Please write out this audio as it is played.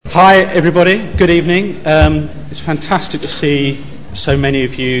Hi everybody, good evening. It's fantastic to see so many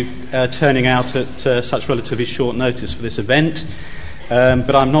of you turning out at such relatively short notice for this event,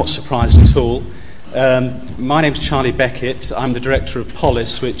 but I'm not surprised at all. My name's Charlie Beckett. I'm the director of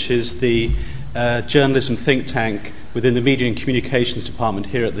Polis, which is the journalism think tank within the Media and Communications Department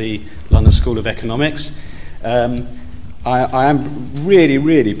here at the London School of Economics. I am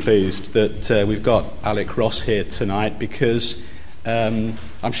really pleased that we've got Alec Ross here tonight, because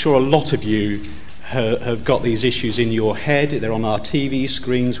I'm sure a lot of you have got these issues in your head. They're on our TV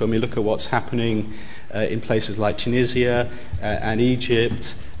screens when we look at what's happening in places like Tunisia and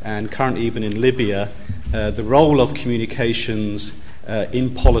Egypt, and currently even in Libya. The role of communications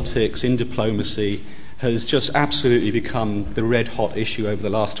in politics, in diplomacy, has just absolutely become the red-hot issue over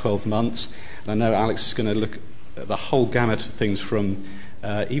the last 12 months. And I know Alex is going to look at the whole gamut of things from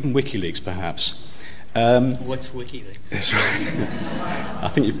even WikiLeaks, perhaps. What's WikiLeaks? That's right. I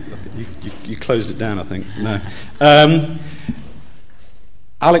think you closed it down, I think. No.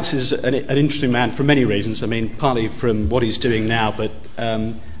 Alex is an interesting man for many reasons. I mean, partly from what he's doing now, but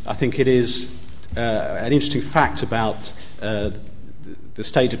I think it is an interesting fact about the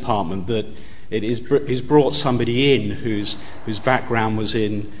State Department that he's brought somebody in whose background was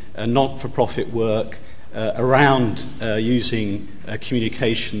in not-for-profit work around using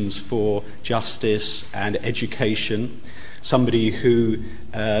communications for justice and education. Somebody who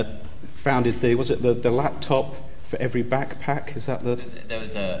founded the laptop for every backpack. Is that the? There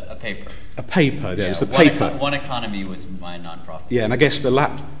was a paper. A paper. There was the paper. One Economy was my nonprofit. Yeah, and I guess the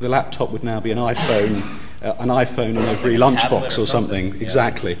laptop would now be an iPhone. An iPhone in every lunchbox or something. Yeah.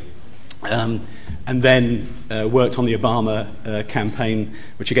 Exactly. And then worked on the Obama campaign,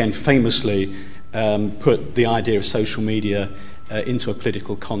 which again famously put the idea of social media into a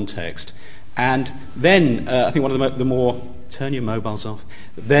political context. And then I think one of the more, turn your mobiles off,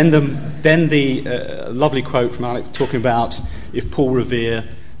 then the lovely quote from Alex talking about if Paul Revere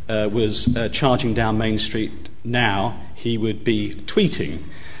was charging down Main Street now, he would be tweeting.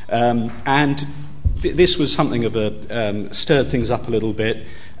 And this was something of a, stirred things up a little bit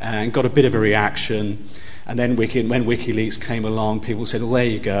and got a bit of a reaction. And then when WikiLeaks came along, people said, well, there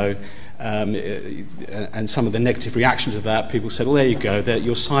you go. And some of the negative reaction to that, people said, well, there you go, that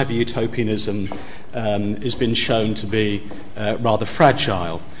your cyber utopianism has been shown to be rather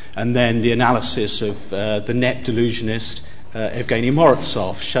fragile. And then the analysis of the net delusionist, Evgeny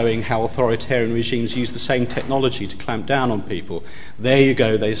Morozov, showing how authoritarian regimes use the same technology to clamp down on people. There you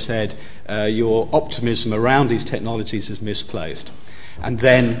go, they said, your optimism around these technologies is misplaced. And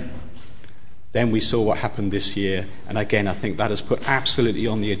then we saw what happened this year, and again I think that has put absolutely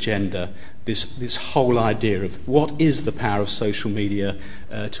on the agenda this whole idea of what is the power of social media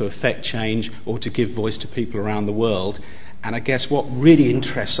to affect change or to give voice to people around the world. And I guess what really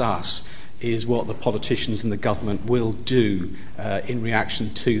interests us is what the politicians and the government will do in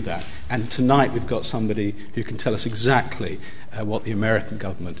reaction to that. And tonight we've got somebody who can tell us exactly what the American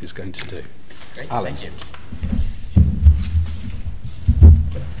government is going to do. Great, Alan. thank you.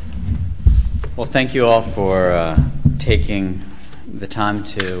 Well, thank you all for taking the time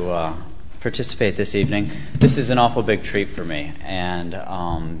to participate this evening. This is an awful big treat for me, and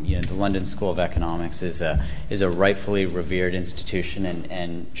the London School of Economics is a rightfully revered institution.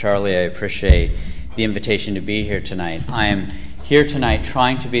 And Charlie, I appreciate the invitation to be here tonight. I am here tonight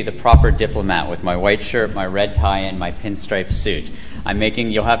trying to be the proper diplomat with my white shirt, my red tie, and my pinstripe suit.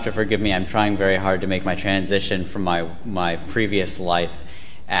 You'll have to forgive me. I'm trying very hard to make my transition from my previous life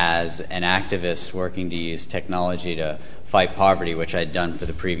as an activist working to use technology to fight poverty, which I'd done for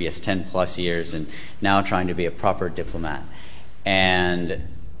the previous 10 plus years, and now trying to be a proper diplomat. And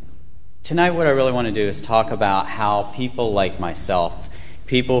tonight what I really want to do is talk about how people like myself,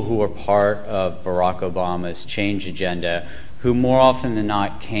 people who were part of Barack Obama's change agenda, who more often than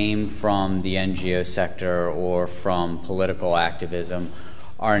not came from the NGO sector or from political activism,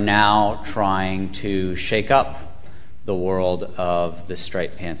 are now trying to shake up the world of the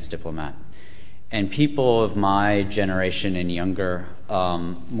striped pants diplomat. And people of my generation and younger,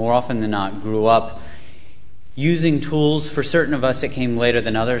 more often than not, grew up using tools. For certain of us, it came later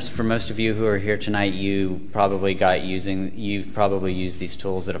than others. For most of you who are here tonight, you probably used these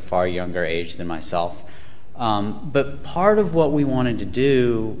tools at a far younger age than myself. But part of what we wanted to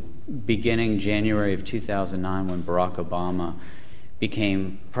do, beginning January of 2009, when Barack Obama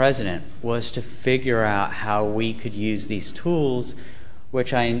became president, was to figure out how we could use these tools,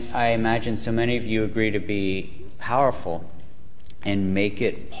 which I imagine so many of you agree to be powerful, and make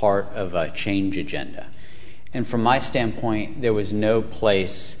it part of a change agenda. And from my standpoint, there was no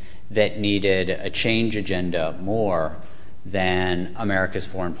place that needed a change agenda more than America's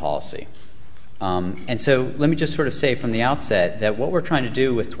foreign policy. And so let me just sort of say from the outset that what we're trying to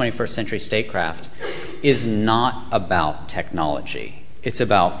do with 21st Century Statecraft is not about technology. It's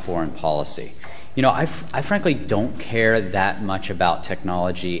about foreign policy. You know, I frankly don't care that much about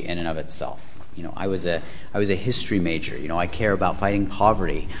technology in and of itself. You know, I was a history major. You know, I care about fighting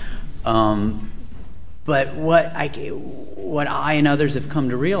poverty. But what I and others have come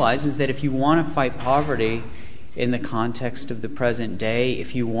to realize is that if you want to fight poverty in the context of the present day,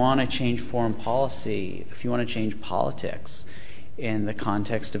 if you want to change foreign policy, if you want to change politics in the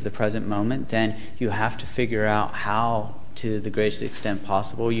context of the present moment, then you have to figure out how, to the greatest extent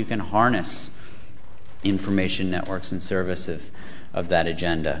possible, you can harness information networks in service of that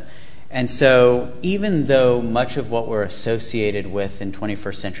agenda. And so even though much of what we're associated with in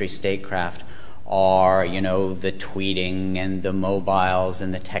 21st Century Statecraft are, you know, the tweeting and the mobiles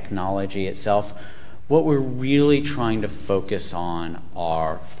and the technology itself, what we're really trying to focus on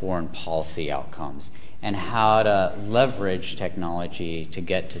are foreign policy outcomes and how to leverage technology to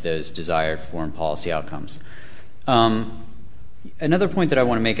get to those desired foreign policy outcomes. Another point that I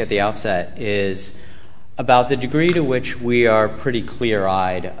want to make at the outset is about the degree to which we are pretty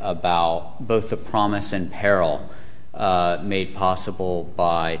clear-eyed about both the promise and peril made possible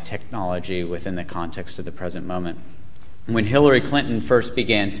by technology within the context of the present moment. When Hillary Clinton first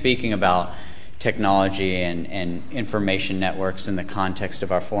began speaking about technology and information networks in the context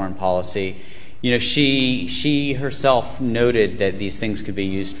of our foreign policy, you know, she herself noted that these things could be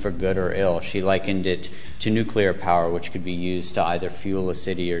used for good or ill. She likened it to nuclear power, which could be used to either fuel a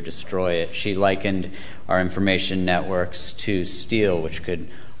city or destroy it. She likened our information networks to steel, which could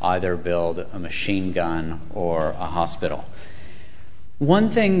either build a machine gun or a hospital. One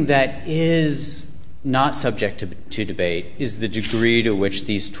thing that is not subject to debate is the degree to which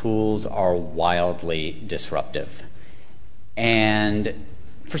these tools are wildly disruptive. And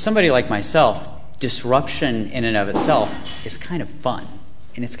for somebody like myself, disruption in and of itself is kind of fun,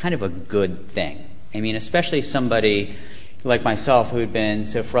 and it's kind of a good thing. I mean, especially somebody like myself who had been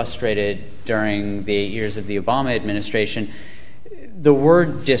so frustrated during the 8 years of the Obama administration. The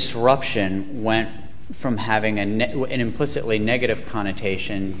word disruption went from having an implicitly negative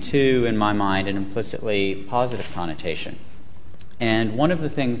connotation to, in my mind, an implicitly positive connotation. And one of the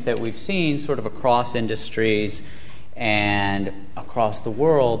things that we've seen sort of across industries and across the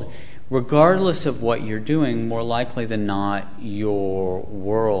world, regardless of what you're doing, more likely than not, your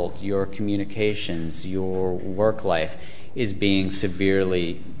world, your communications, your work life is being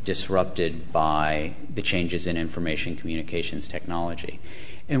severely disrupted by the changes in information communications technology.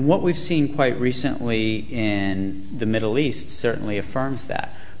 And what we've seen quite recently in the Middle East certainly affirms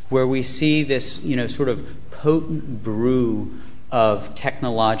that, where we see this, you know, sort of potent brew of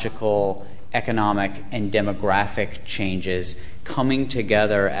technological, economic, and demographic changes coming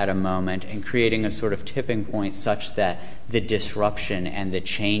together at a moment and creating a sort of tipping point such that the disruption and the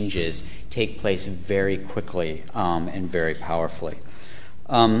changes take place very quickly and very powerfully.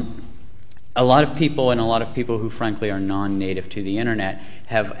 A lot of people who frankly are non-native to the internet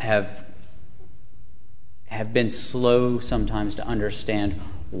have been slow sometimes to understand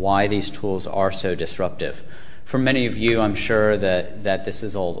why these tools are so disruptive. For many of you, I'm sure that this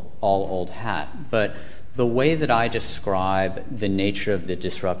is all old hat, but the way that I describe the nature of the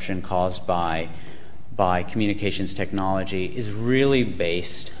disruption caused by communications technology is really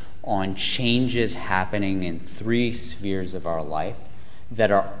based on changes happening in 3 spheres of our life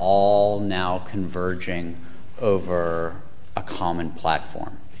that are all now converging over a common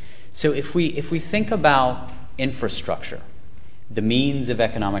platform. So if we think about infrastructure, the means of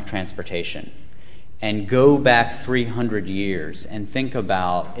economic transportation, and go back 300 years and think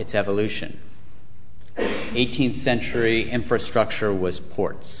about its evolution. 18th century infrastructure was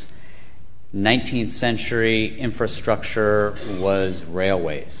ports. 19th century infrastructure was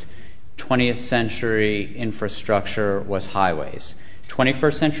railways. 20th century infrastructure was highways.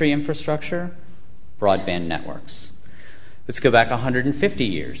 21st century infrastructure, broadband networks. Let's go back 150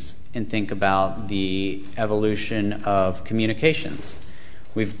 years and think about the evolution of communications.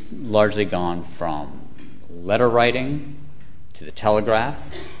 We've largely gone from letter writing to the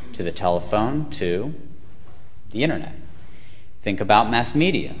telegraph to the telephone to the internet. Think about mass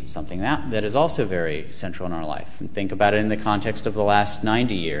media, something that is also very central in our life. And think about it in the context of the last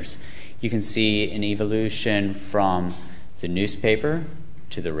 90 years. You can see an evolution from the newspaper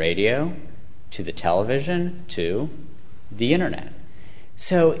to the radio to the television to the internet.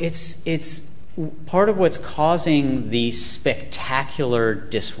 So it's part of what's causing these spectacular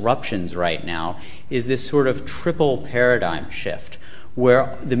disruptions right now is this sort of triple paradigm shift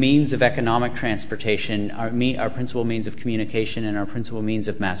where the means of economic transportation, our principal means of communication and our principal means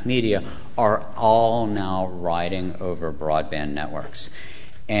of mass media are all now riding over broadband networks.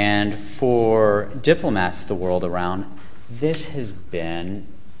 And for diplomats the world around, this has been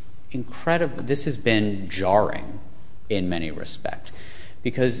incredible. This has been jarring in many respects,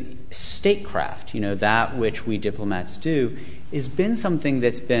 because statecraft, that which we diplomats do, has been something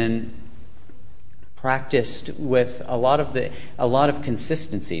that's been practiced with a lot of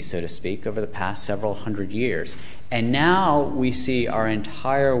consistency, so to speak, over the past several hundred years. And now we see our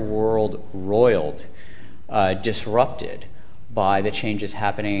entire world roiled, disrupted by the changes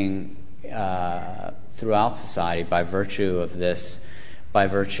happening throughout society by virtue of this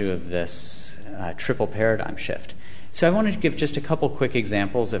triple paradigm shift. So I wanted to give just a couple quick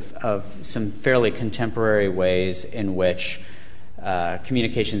examples of some fairly contemporary ways in which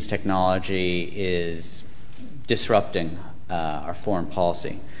communications technology is disrupting our foreign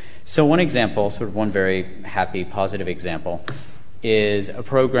policy. So one example, sort of one very happy, positive example, is a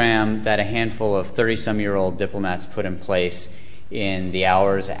program that a handful of 30-some-year-old diplomats put in place in the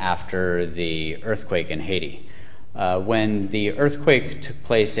hours after the earthquake in Haiti. When the earthquake took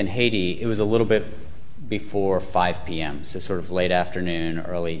place in Haiti, it was a little bit before 5 p.m., so sort of late afternoon,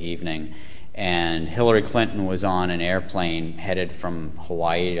 early evening. And Hillary Clinton was on an airplane headed from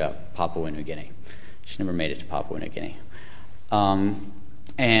Hawaii to Papua New Guinea. She never made it to Papua New Guinea.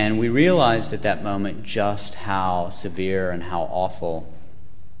 And we realized at that moment just how severe and how awful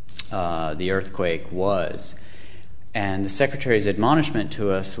the earthquake was. And the Secretary's admonishment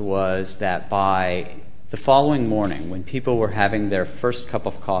to us was that by the following morning, when people were having their first cup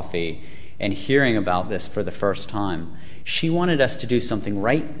of coffee and hearing about this for the first time, she wanted us to do something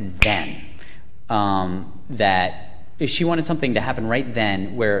right then. She wanted something to happen right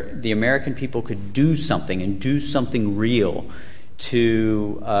then where the American people could do something and do something real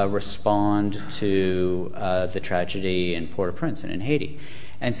to respond to the tragedy in Port-au-Prince and in Haiti.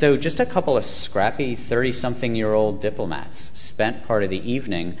 And so just a couple of scrappy 30-something-year-old diplomats spent part of the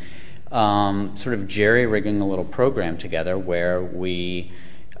evening sort of jerry-rigging a little program together where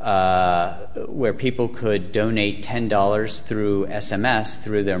people could donate $10 through SMS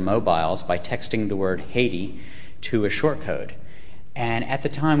through their mobiles by texting the word Haiti to a short code. And at the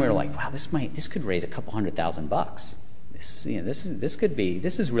time we were like, wow, this could raise a couple $100,000.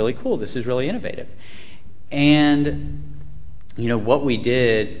 This is really cool. This is really innovative. And what we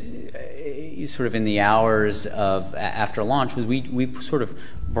did sort of in the hours of after launch was we sort of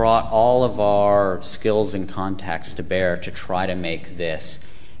brought all of our skills and contacts to bear to try to make this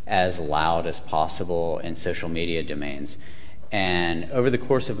as loud as possible in social media domains. And over the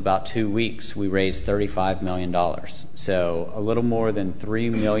course of about 2 weeks, we raised $35 million. So a little more than 3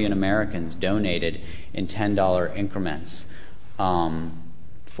 million Americans donated in $10 increments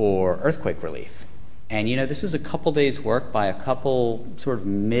for earthquake relief. And, this was a couple days' work by a couple sort of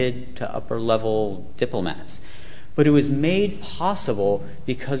mid to upper level diplomats. But it was made possible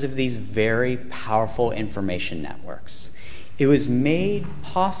because of these very powerful information networks. It was made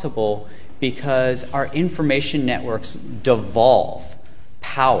possible because our information networks devolve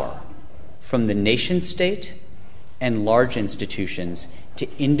power from the nation state and large institutions to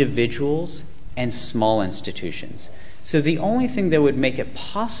individuals and small institutions. So the only thing that would make it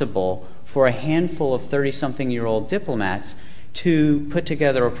possible for a handful of 30-something-year-old diplomats to put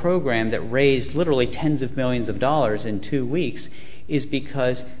together a program that raised literally tens of millions of dollars in 2 weeks is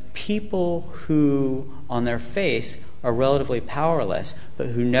because people who, on their face, are relatively powerless, but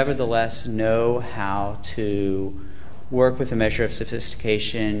who nevertheless know how to work with a measure of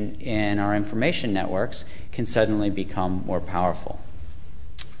sophistication in our information networks can suddenly become more powerful.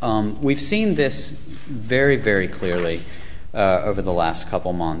 We've seen this very, very clearly over the last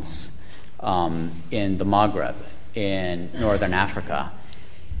couple months in the Maghreb, in northern Africa.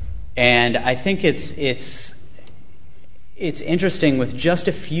 And I think it's interesting with just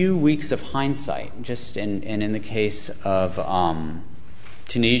a few weeks of hindsight, and in the case of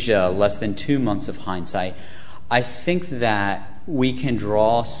Tunisia, less than 2 months of hindsight, I think that we can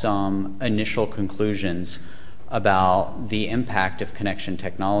draw some initial conclusions about the impact of connection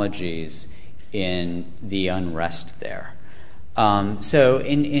technologies in the unrest there. So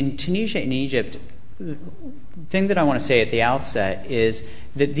in Tunisia and Egypt, the thing that I want to say at the outset is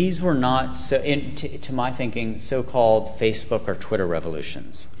that these were not, to my thinking, so-called Facebook or Twitter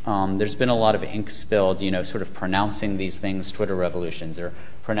revolutions. There's been a lot of ink spilled, sort of pronouncing these things Twitter revolutions or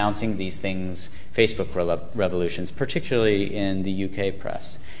pronouncing these things Facebook revolutions, particularly in the UK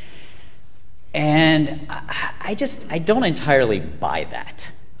press. And I don't entirely buy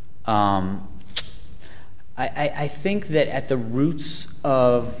that. I think that at the roots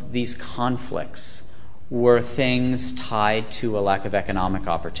of these conflicts were things tied to a lack of economic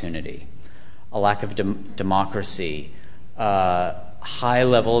opportunity, a lack of democracy, high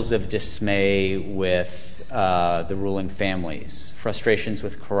levels of dismay with the ruling families, frustrations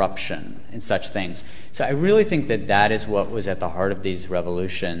with corruption, and such things. So I really think that that is what was at the heart of these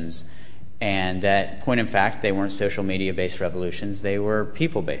revolutions, and that, point in fact, they weren't social media-based revolutions, they were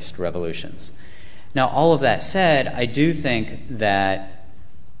people-based revolutions. Now, all of that said, I do think that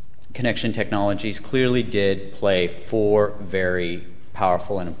connection technologies clearly did play 4 very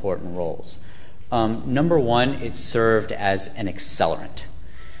powerful and important roles. Number one, it served as an accelerant.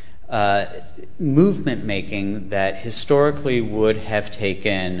 Movement making that historically would have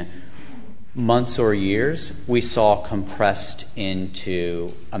taken months or years, we saw compressed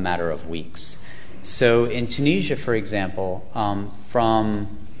into a matter of weeks. So in Tunisia, for example,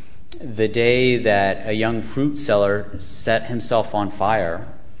 from the day that a young fruit seller set himself on fire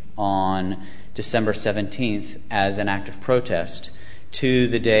on December 17th as an act of protest, to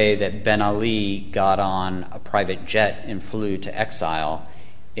the day that Ben Ali got on a private jet and flew to exile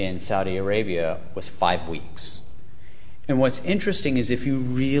in Saudi Arabia, was 5 weeks. And what's interesting is if you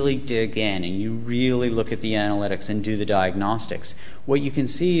really dig in and you really look at the analytics and do the diagnostics, what you can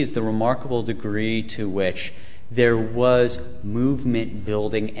see is the remarkable degree to which there was movement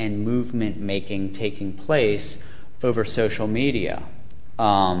building and movement making taking place over social media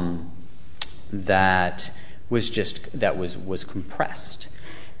that was compressed.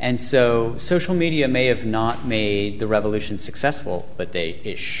 And so social media may have not made the revolution successful, but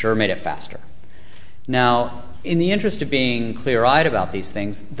it sure made it faster. Now, in the interest of being clear-eyed about these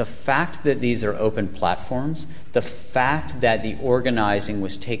things, the fact that these are open platforms, the fact that the organizing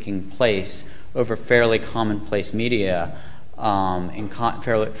was taking place over fairly commonplace media and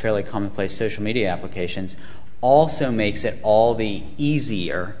fairly commonplace social media applications also makes it all the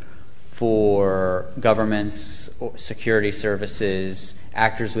easier for governments, security services,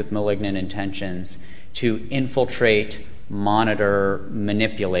 actors with malignant intentions to infiltrate, monitor,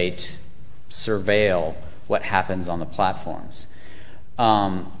 manipulate, surveil what happens on the platforms.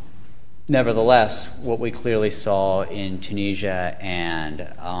 Nevertheless, what we clearly saw in Tunisia and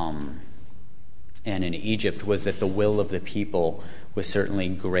in Egypt was that the will of the people was certainly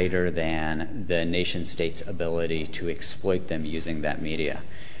greater than the nation-state's ability to exploit them using that media.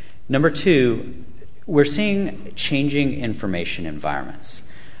 Number two, we're seeing changing information environments.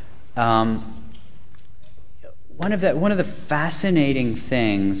 One of the fascinating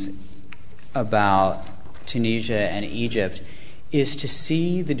things about Tunisia and Egypt is to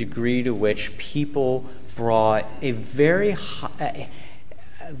see the degree to which people brought a very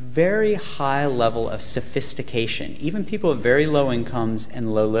high level of sophistication. Even people of very low incomes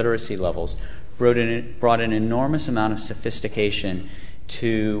and low literacy levels brought an enormous amount of sophistication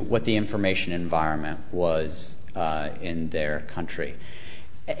to what the information environment was in their country.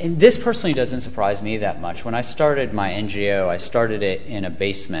 And this personally doesn't surprise me that much. When I started my NGO, I started it in a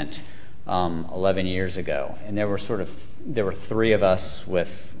basement 11 years ago, and there were 3 of us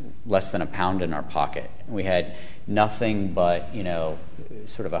with less than £1 in our pocket. We had nothing but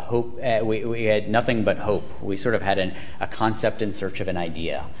sort of a hope. We had nothing but hope. We sort of had a concept in search of an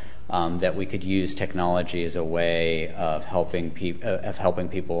idea that we could use technology as a way of helping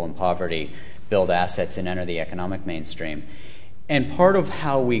people in poverty build assets and enter the economic mainstream. And part of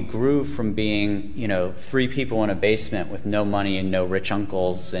how we grew from being, 3 people in a basement with no money and no rich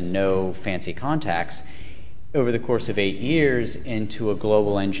uncles and no fancy contacts over the course of 8 years into a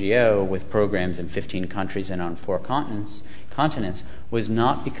global NGO with programs in 15 countries and on 4 continents was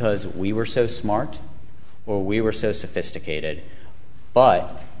not because we were so smart or we were so sophisticated,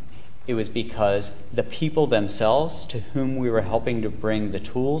 but it was because the people themselves to whom we were helping to bring the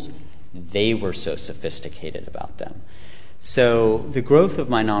tools, they were so sophisticated about them. So the growth of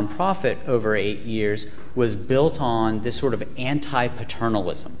my nonprofit over 8 years was built on this sort of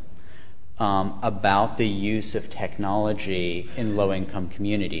anti-paternalism about the use of technology in low-income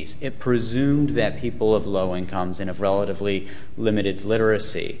communities. It presumed that people of low incomes and of relatively limited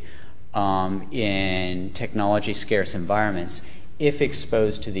literacy in technology-scarce environments, if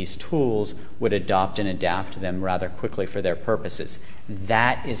exposed to these tools, would adopt and adapt to them rather quickly for their purposes.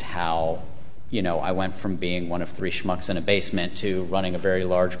 That is how I went from being one of 3 schmucks in a basement to running a very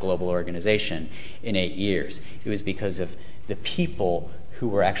large global organization in 8 years. It was because of the people who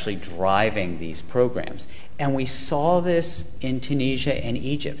were actually driving these programs. And we saw this in Tunisia and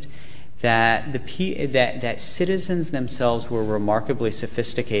Egypt, that citizens themselves were remarkably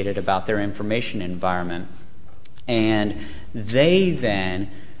sophisticated about their information environment, and they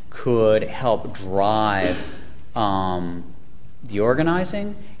then could help drive the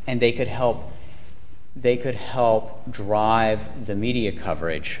organizing, and they could help drive the media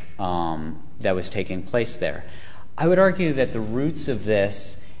coverage that was taking place there. I would argue that the roots of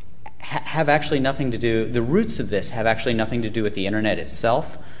this have actually nothing to do with the internet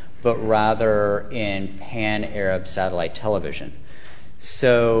itself, but rather in pan-Arab satellite television.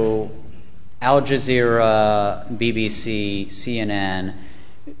 So Al Jazeera, BBC, CNN,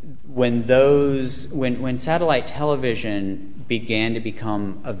 when satellite television began to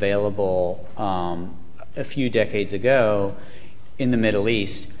become available a few decades ago in the Middle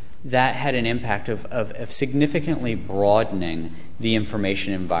East, that had an impact of significantly broadening the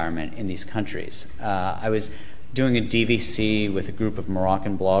information environment in these countries. I was doing a DVC with a group of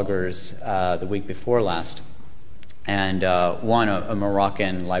Moroccan bloggers the week before last, and a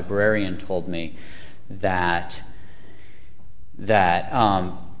Moroccan librarian told me that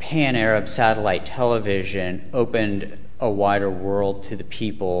pan-Arab satellite television opened a wider world to the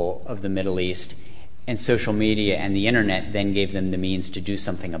people of the Middle East, and social media and the internet then gave them the means to do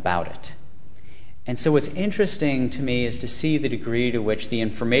something about it. And so what's interesting to me is to see the degree to which the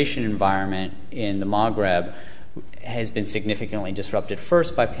information environment in the Maghreb has been significantly disrupted,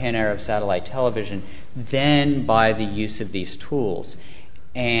 first by pan-Arab satellite television, then by the use of these tools.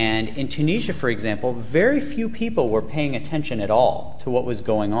 And in Tunisia, for example, very few people were paying attention at all to what was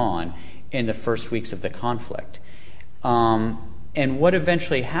going on in the first weeks of the conflict. And what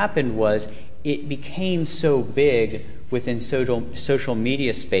eventually happened was it became so big within social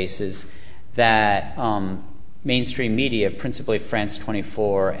media spaces that mainstream media, principally France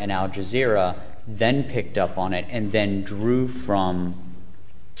 24 and Al Jazeera, then picked up on it and then drew from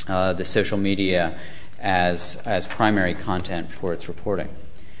the social media as primary content for its reporting.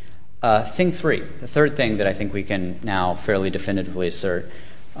 Thing three, the third thing that I think we can now fairly definitively assert,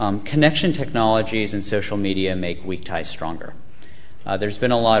 connection technologies and social media make weak ties stronger. There's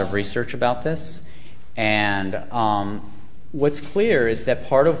been a lot of research about this, and what's clear is that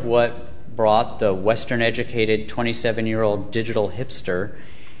part of what brought the Western-educated 27-year-old digital hipster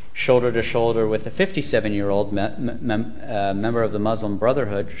shoulder to shoulder with a 57-year-old member of the Muslim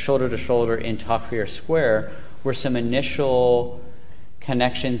Brotherhood, shoulder to shoulder in Tahrir Square, were some initial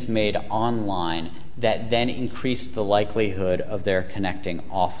connections made online that then increased the likelihood of their connecting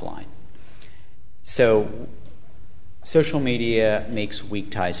offline. So social media makes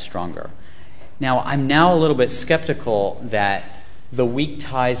weak ties stronger. Now, I'm now a little bit skeptical that the weak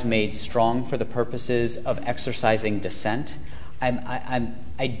ties made strong for the purposes of exercising dissent,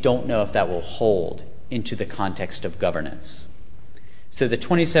 I don't know if that will hold into the context of governance. So the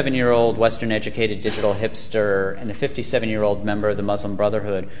 27-year-old Western-educated digital hipster and the 57-year-old member of the Muslim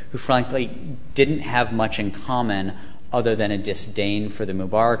Brotherhood, who frankly didn't have much in common other than a disdain for the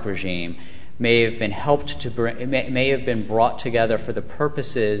Mubarak regime, may have been brought together for the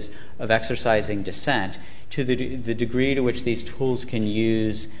purposes of exercising dissent. To the degree to which these tools can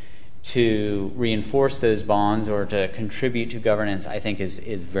use to reinforce those bonds or to contribute to governance, I think is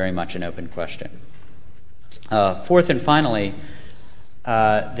very much an open question. Fourth and finally,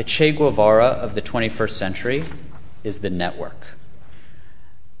 the Che Guevara of the 21st century is the network.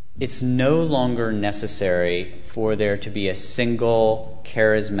 It's no longer necessary for there to be a single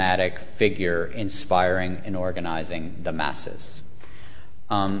charismatic figure inspiring and organizing the masses.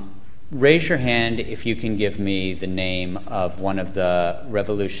 Raise your hand if you can give me the name of one of the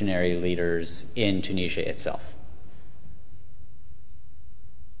revolutionary leaders in Tunisia itself.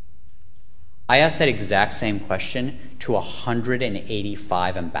 I asked that exact same question to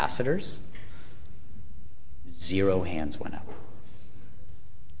 185 ambassadors. 0 hands went up.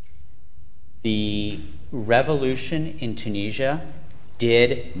 The revolution in Tunisia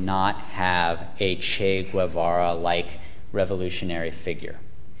did not have a Che Guevara-like revolutionary figure.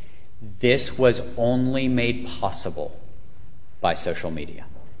 This was only made possible by social media,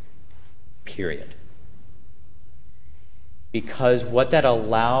 period. Because what that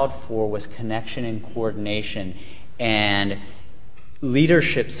allowed for was connection and coordination, and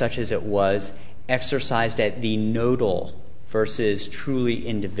leadership such as it was exercised at the nodal versus truly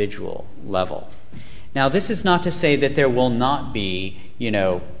individual level. Now, this is not to say that there will not be,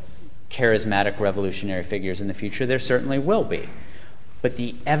 charismatic revolutionary figures in the future. There certainly will be. But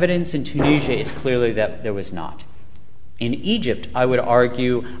the evidence in Tunisia is clearly that there was not. In Egypt, I would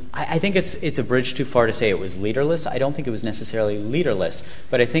argue, I think it's a bridge too far to say it was leaderless. I don't think it was necessarily leaderless,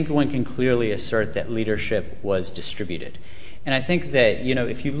 but I think one can clearly assert that leadership was distributed. And I think that,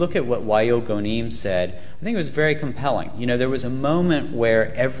 if you look at what Wael Ghonim said, I think it was very compelling. There was a moment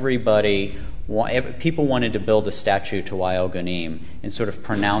where everybody people wanted to build a statue to Wael Ghanim and sort of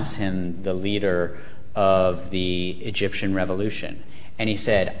pronounce him the leader of the Egyptian revolution. And he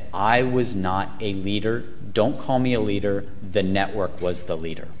said, I was not a leader. Don't call me a leader. The network was the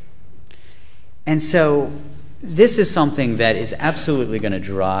leader. And so this is something that is absolutely going to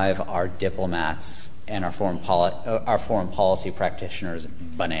drive our diplomats and our foreign policy practitioners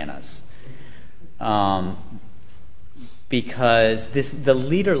bananas. Because the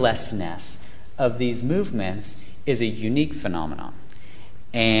leaderlessness of these movements is a unique phenomenon.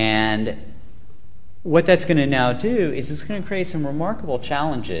 And what that's going to now do is it's going to create some remarkable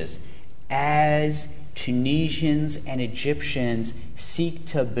challenges as Tunisians and Egyptians seek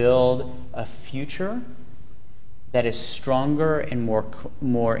to build a future that is stronger and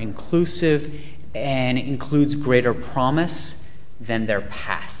more inclusive and includes greater promise than their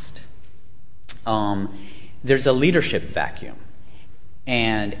past. There's a leadership vacuum.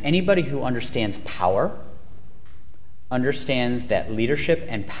 And anybody who understands power understands that leadership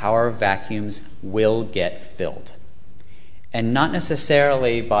and power vacuums will get filled. And not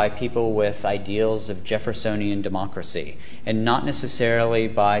necessarily by people with ideals of Jeffersonian democracy, and not necessarily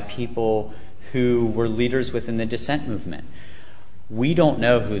by people who were leaders within the dissent movement. We don't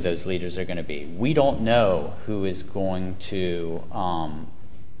know who those leaders are going to be. We don't know who is going to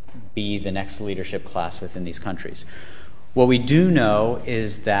be the next leadership class within these countries. What we do know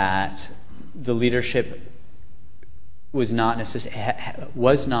is that the leadership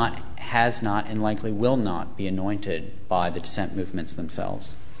has not, and likely will not be anointed by the dissent movements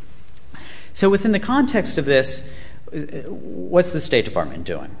themselves. So within the context of this, what's the State Department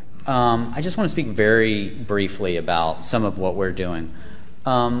doing? I just want to speak very briefly about some of what we're doing.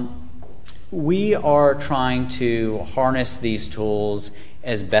 We are trying to harness these tools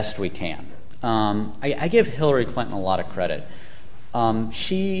as best we can. I give Hillary Clinton a lot of credit.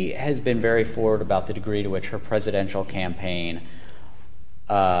 She has been very forward about the degree to which her presidential campaign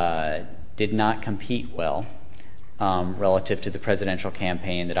did not compete well relative to the presidential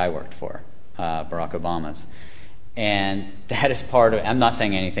campaign that I worked for, Barack Obama's. And that is part of, I'm not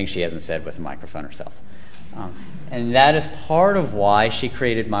saying anything she hasn't said with a microphone herself. And that is part of why she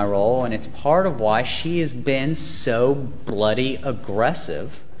created my role, and it's part of why she has been so bloody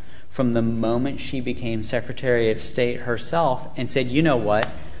aggressive from the moment she became Secretary of State herself and said, you know what,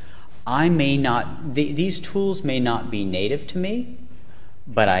 these tools may not be native to me,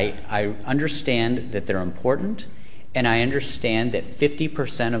 but I understand that they're important, and I understand that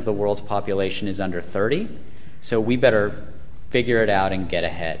 50% of the world's population is under 30, so we better figure it out and get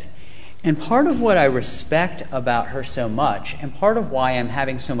ahead. And part of what I respect about her so much, and part of why I'm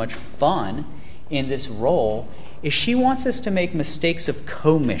having so much fun in this role, is she wants us to make mistakes of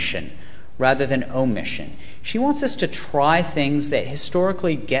commission rather than omission. She wants us to try things that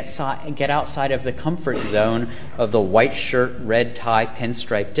historically get outside of the comfort zone of the white shirt, red tie,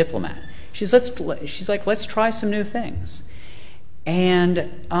 pinstripe diplomat. She's like, let's try some new things.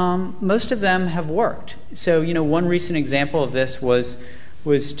 And most of them have worked. So, one recent example of this was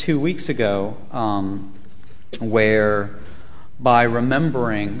 2 weeks ago, where by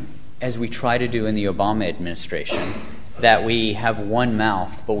remembering, as we try to do in the Obama administration, that we have one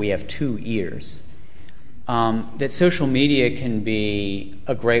mouth but we have two ears, that social media can be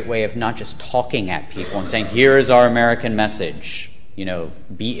a great way of not just talking at people and saying, here is our American message,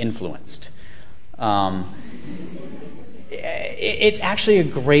 be influenced. It's actually a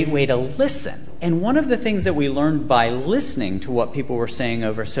great way to listen. And one of the things that we learned by listening to what people were saying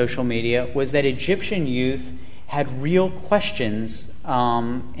over social media was that Egyptian youth had real questions,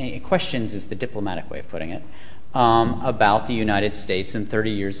 and questions is the diplomatic way of putting it, about the United States and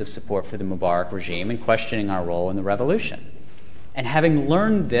 30 years of support for the Mubarak regime and questioning our role in the revolution. And having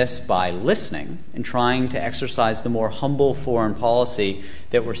learned this by listening and trying to exercise the more humble foreign policy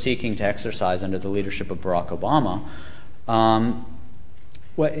that we're seeking to exercise under the leadership of Barack Obama,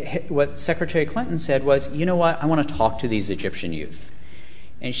 what Secretary Clinton said was, you know what, I want to talk to these Egyptian youth.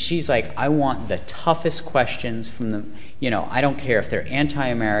 And she's like, I want the toughest questions from them. I don't care if they're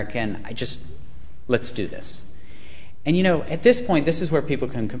anti-American. Let's do this. And at this point, this is where people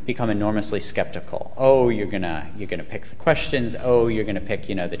can become enormously skeptical. Oh, you're gonna pick the questions. Oh, you're gonna pick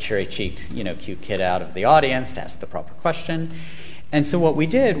the cherry-cheeked cute kid out of the audience to ask the proper question. And so what we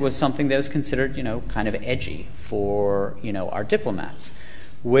did was something that was considered kind of edgy for our diplomats,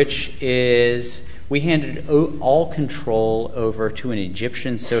 which is we handed all control over to an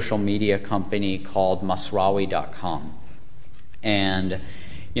Egyptian social media company called Masraoui.com. And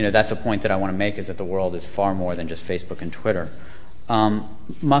that's a point that I want to make, is that the world is far more than just Facebook and Twitter.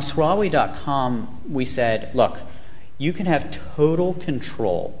 Masraoui.com, we said, look, you can have total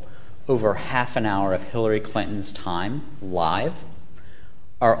control over half an hour of Hillary Clinton's time live.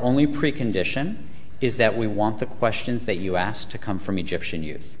 Our only precondition is that we want the questions that you ask to come from Egyptian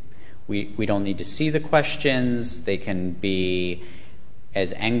youth. We don't need to see the questions. They can be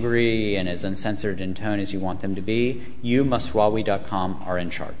as angry and as uncensored in tone as you want them to be. You, Masraoui.com, are in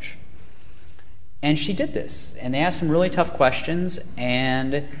charge. And she did this. And they asked some really tough questions,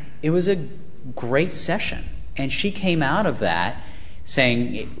 and it was a great session. And she came out of that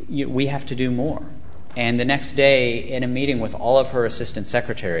saying, we have to do more. And the next day, in a meeting with all of her assistant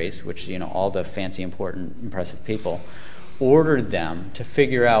secretaries, which, all the fancy, important, impressive people, ordered them to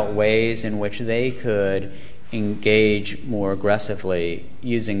figure out ways in which they could engage more aggressively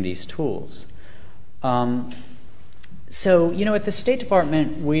using these tools. So, at the State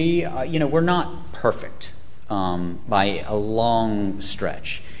Department, we're not perfect by a long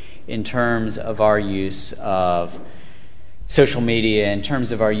stretch in terms of our use of social media, in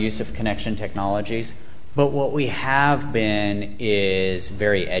terms of our use of connection technologies. But what we have been is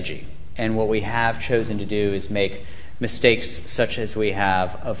very edgy. And what we have chosen to do is make mistakes such as we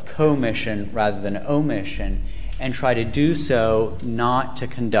have of commission rather than omission, and try to do so not to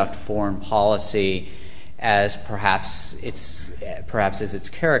conduct foreign policy as perhaps as its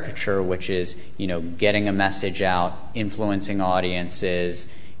caricature, which is getting a message out, influencing audiences,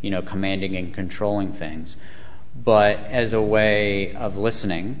 commanding and controlling things, but as a way of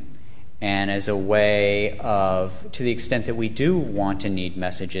listening, and as a way of, to the extent that we do want and need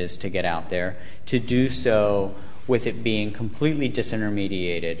messages to get out there, to do so with it being completely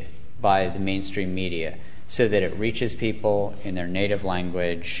disintermediated by the mainstream media, so that it reaches people in their native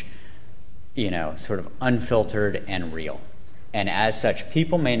language, sort of unfiltered and real. And as such,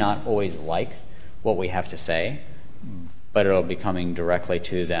 people may not always like what we have to say, but it'll be coming directly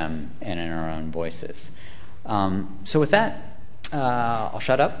to them and in our own voices. So with that, I'll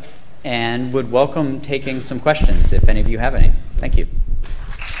shut up and would welcome taking some questions if any of you have any. Thank you.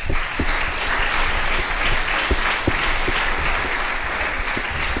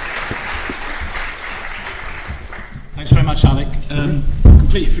 Thanks very much, Alec.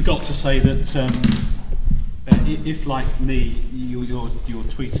 Completely forgot to say that if, like me, you're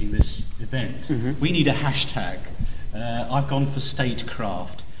tweeting this event, we need a hashtag. I've gone for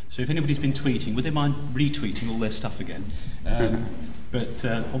Statecraft. So if anybody's been tweeting, would they mind retweeting all their stuff again? But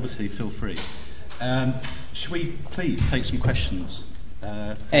obviously, feel free. Should we please take some questions?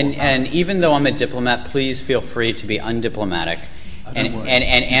 And even though I'm a diplomat, please feel free to be undiplomatic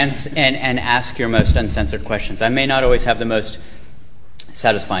and ask your most uncensored questions. I may not always have the most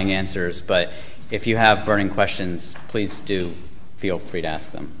satisfying answers, but if you have burning questions, please do feel free to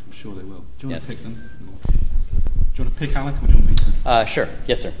ask them. I'm sure they will. Do you want to pick them? Do you want to pick, Alec, or do you want me to? Sure.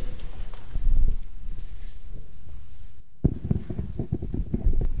 Yes, sir.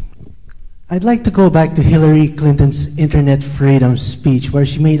 I'd like to go back to Hillary Clinton's internet freedom speech, where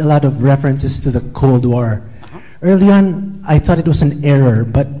she made a lot of references to the Cold War. Early on, I thought it was an error,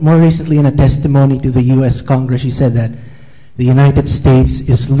 but more recently in a testimony to the U.S. Congress, she said that the United States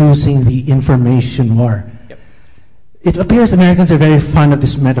is losing the information war. Yep. It appears Americans are very fond of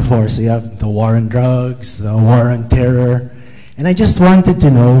this metaphor. So you have the war on drugs, the war on terror, and I just wanted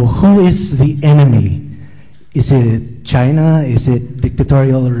to know, who is the enemy? Is it China? Is it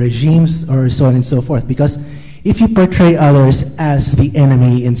dictatorial regimes, or so on and so forth? Because if you portray others as the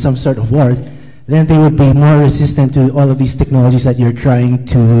enemy in some sort of war, then they would be more resistant to all of these technologies that you're trying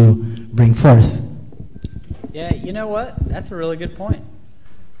to bring forth. Yeah, you know what? That's a really good point.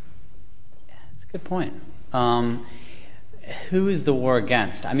 Yeah, that's a good point. Who is the war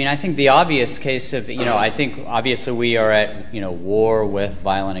against? I mean, I think the obvious case of, I think obviously we are at, war with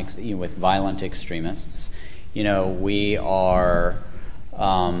violent extremists. We are,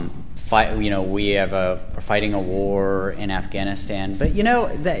 we're fighting a war in Afghanistan. But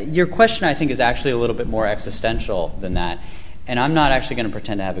your question, I think, is actually a little bit more existential than that, and I'm not actually going to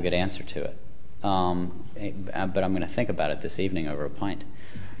pretend to have a good answer to it. But I'm going to think about it this evening over a pint.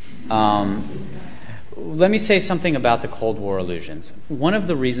 Let me say something about the Cold War illusions. One of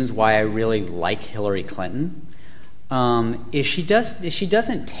the reasons why I really like Hillary Clinton is she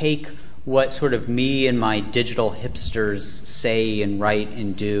doesn't take what sort of me and my digital hipsters say and write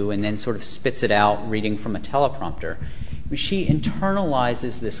and do and then sort of spits it out reading from a teleprompter. She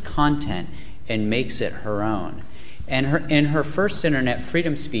internalizes this content and makes it her own. And in her first internet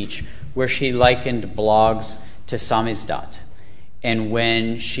freedom speech, where she likened blogs to samizdat, and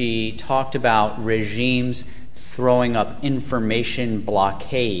when she talked about regimes throwing up information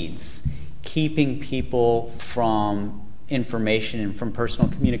blockades, keeping people from information and from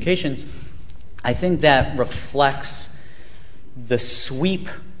personal communications, I think that reflects the sweep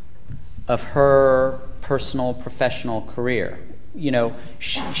of her personal professional career.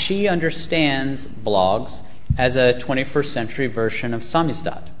 She understands blogs as a 21st century version of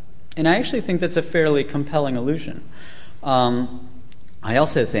samizdat. And I actually think that's a fairly compelling illusion. I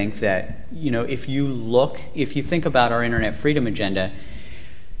also think that, if you think about our internet freedom agenda,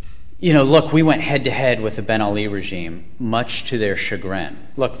 look, we went head-to-head with the Ben Ali regime, much to their chagrin.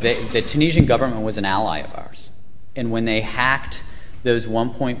 Look, the Tunisian government was an ally of ours. And when they hacked those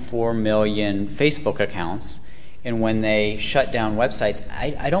 1.4 million Facebook accounts, and when they shut down websites,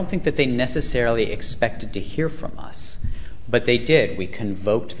 I don't think that they necessarily expected to hear from us. But they did. We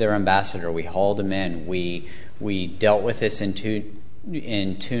convoked their ambassador. We hauled him in. We dealt with this in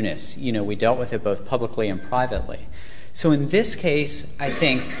Tunis. We dealt with it both publicly and privately. So in this case, I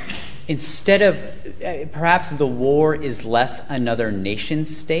think instead of perhaps the war is less another nation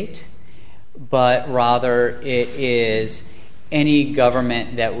state, but rather it is any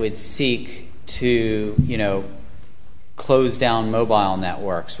government that would seek to, close down mobile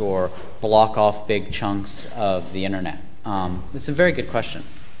networks or block off big chunks of the internet. It's a very good question.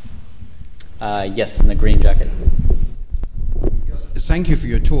 Yes, in the green jacket. Thank you for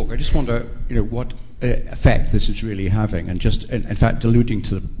your talk. I just wonder, what effect this is really having, and just, in fact, alluding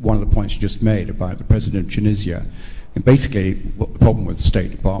to one of the points you just made about the president of Tunisia. And basically, the problem with the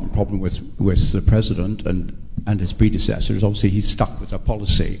State Department, problem with the president and his predecessors, obviously he's stuck with a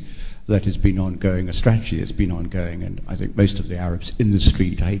policy that has been ongoing, a strategy that's been ongoing, and I think most of the Arabs in the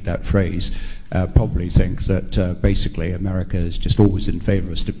street, I hate that phrase, probably think that basically America is just always in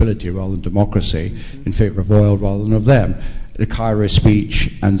favor of stability rather than democracy, in favor of oil rather than of them. The Cairo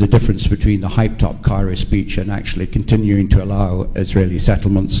speech and the difference between the hyped-up Cairo speech and actually continuing to allow Israeli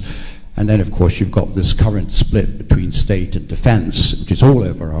settlements. And then, of course, you've got this current split between state and defense, which is all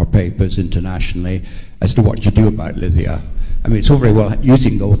over our papers internationally, as to what you do about Libya. I mean, it's all very well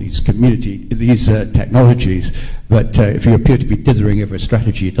using all these technologies, but if you appear to be dithering over a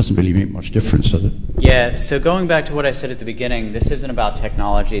strategy, it doesn't really make much difference, does it? Yeah, so going back to what I said at the beginning, this isn't about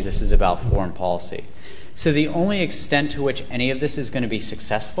technology, this is about foreign policy. So the only extent to which any of this is going to be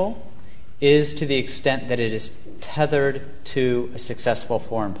successful is to the extent that it is tethered to a successful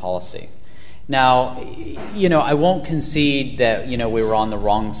foreign policy. Now, I won't concede that, we were on the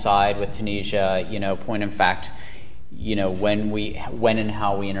wrong side with Tunisia. Point in fact, when and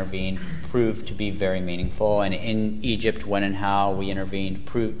how we intervened proved to be very meaningful, and in Egypt, when and how we intervened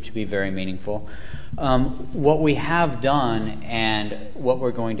proved to be very meaningful. What we have done and what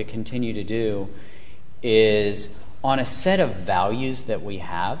we're going to continue to do is, on a set of values that we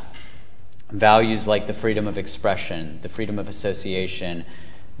have, values like the freedom of expression, the freedom of association,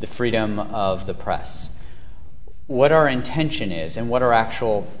 the freedom of the press, what our intention is and what our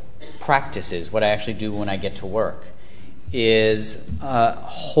actual practice is, what I actually do when I get to work, is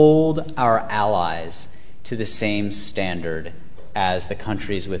hold our allies to the same standard as the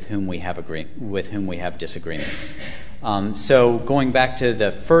countries with whom we have disagreements. So going back to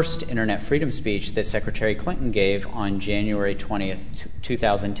the first internet freedom speech that Secretary Clinton gave on January 20th,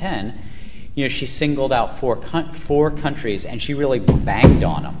 2010, she singled out four countries, and she really banged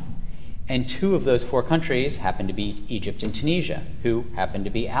on them. And two of those four countries happened to be Egypt and Tunisia, who happened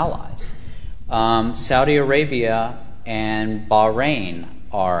to be allies. Saudi Arabia and Bahrain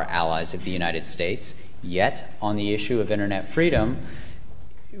are allies of the United States, yet on the issue of internet freedom,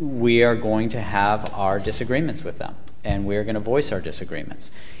 we are going to have our disagreements with them, and we're going to voice our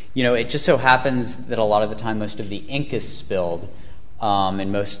disagreements. It just so happens that a lot of the time most of the ink is spilled,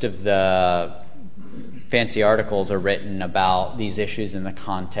 and most of the fancy articles are written about these issues in the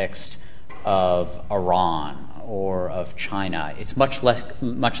context of Iran or of China. It's much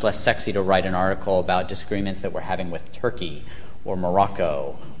less sexy to write an article about disagreements that we're having with Turkey or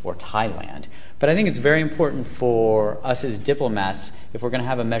Morocco or Thailand. But I think it's very important for us as diplomats, if we're going to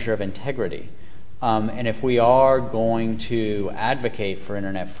have a measure of integrity, and if we are going to advocate for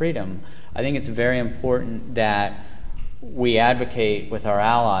internet freedom, I think it's very important that we advocate with our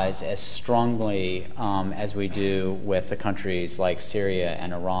allies as strongly as we do with the countries like Syria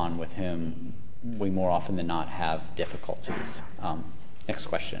and Iran, with whom we more often than not have difficulties. Next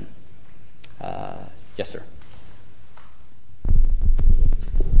question. Yes, sir.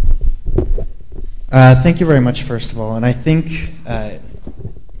 Thank you very much, first of all. And I think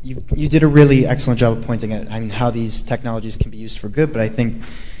you did a really excellent job of pointing out how these technologies can be used for good, but I think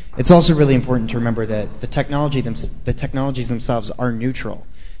it's also really important to remember that the technologies themselves are neutral.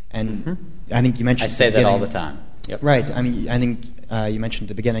 And I think you mentioned I say that all the time. Yep. Right. I think you mentioned at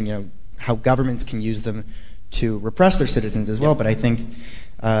the beginning, how governments can use them to repress their citizens as well. But I think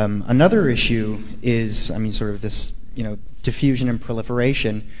another issue is, sort of this, diffusion and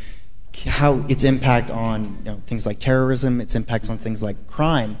proliferation. how its impact on things like terrorism, its impacts on things like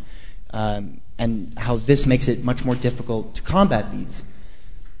crime, and how this makes it much more difficult to combat these.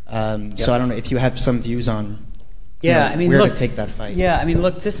 So I don't know if you have some views on where to take that fight. Yeah, I mean,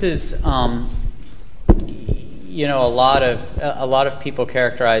 look, this is a lot of people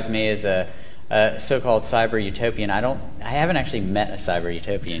characterize me as a so-called cyber utopian. I haven't actually met a cyber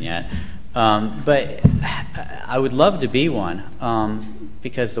utopian yet, but I would love to be one.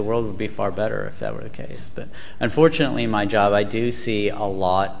 Because the world would be far better if that were the case. But unfortunately, in my job, I do see a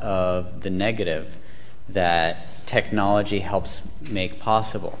lot of the negative that technology helps make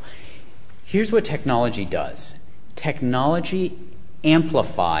possible. Here's what technology does. Technology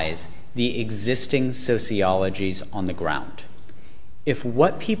amplifies the existing sociologies on the ground. If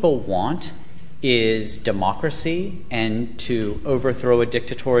what people want is democracy and to overthrow a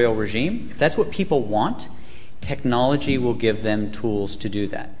dictatorial regime, if that's what people want, technology will give them tools to do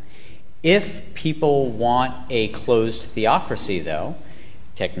that. If people want a closed theocracy, though,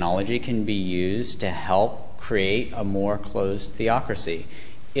 technology can be used to help create a more closed theocracy.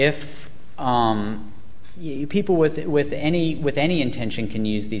 If people with any intention can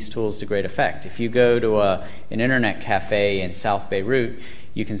use these tools to great effect. If you go to an internet cafe in South Beirut,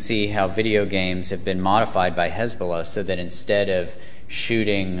 you can see how video games have been modified by Hezbollah so that instead of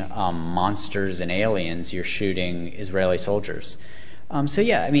shooting monsters and aliens, you're shooting Israeli soldiers.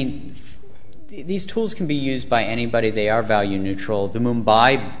 These tools can be used by anybody. They are value neutral. The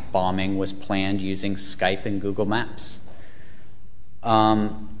Mumbai bombing was planned using Skype and Google Maps.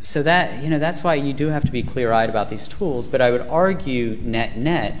 So that's why you do have to be clear-eyed about these tools. But I would argue,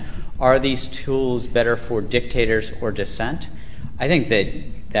 net, are these tools better for dictators or dissent? I think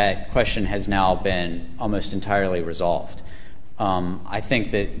that question has now been almost entirely resolved. I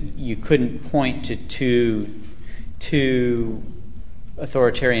think that you couldn't point to two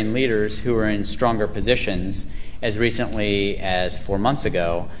authoritarian leaders who are in stronger positions as recently as 4 months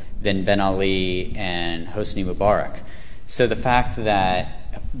ago than Ben Ali and Hosni Mubarak. So the fact that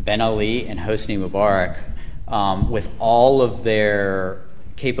Ben Ali and Hosni Mubarak, with all of their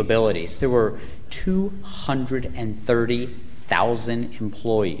capabilities, there were 230,000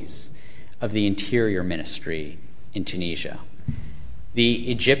 employees of the Interior Ministry in Tunisia.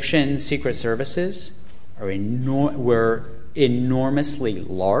 The Egyptian secret services were enormously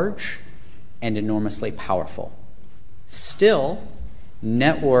large and enormously powerful. Still,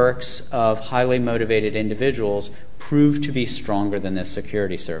 networks of highly motivated individuals proved to be stronger than the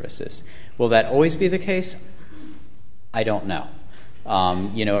security services. Will that always be the case? I don't know.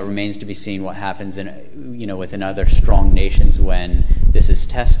 It remains to be seen what happens within other strong nations when this is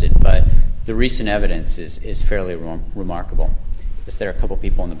tested. But the recent evidence is fairly remarkable. Is there a couple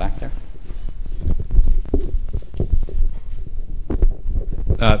people in the back there?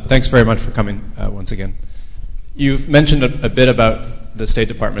 Thanks very much for coming once again. You've mentioned a bit about the State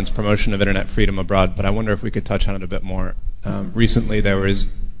Department's promotion of internet freedom abroad, but I wonder if we could touch on it a bit more. Recently, there was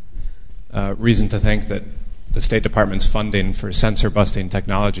reason to think that the State Department's funding for censor-busting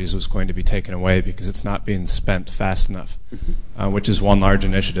technologies was going to be taken away because it's not being spent fast enough, which is one large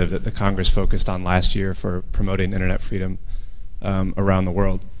initiative that the Congress focused on last year for promoting internet freedom around the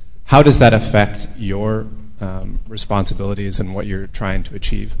world. How does that affect your responsibilities and what you're trying to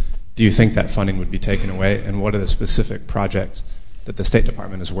achieve? Do you think that funding would be taken away, and what are the specific projects that the State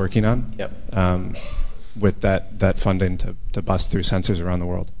Department is working on with that funding to bust through censors around the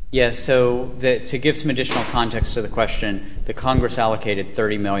world? Yeah, so to give some additional context to the question, the Congress allocated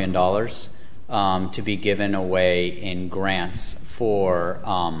 $30 million to be given away in grants for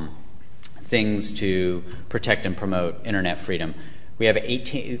things to protect and promote internet freedom. We have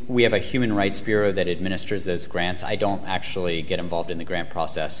a Human Rights Bureau that administers those grants. I don't actually get involved in the grant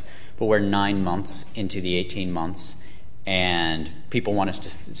process, but we're 9 months into the 18 months, and people want us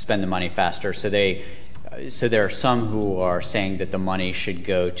to spend the money faster. So there are some who are saying that the money should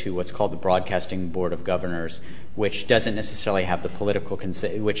go to what's called the Broadcasting Board of Governors, which doesn't necessarily have the political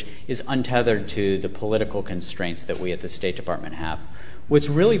which is untethered to the political constraints that we at the State Department have. What's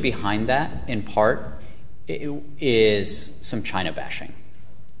really behind that, in part, is some China bashing.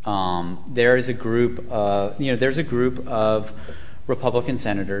 There's a group of Republican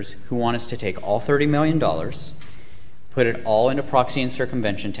senators who want us to take all $30 million, put it all into proxy and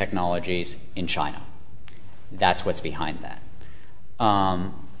circumvention technologies in China. That's what's behind that.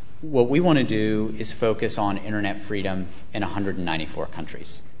 What we want to do is focus on internet freedom in 194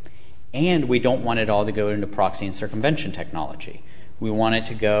 countries. And we don't want it all to go into proxy and circumvention technology. We want it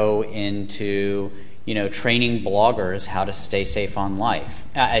to go into training bloggers how to stay safe online.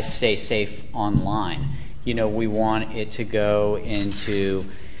 We want it to go into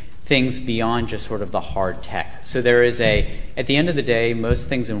things beyond just sort of the hard tech. So there is at the end of the day, most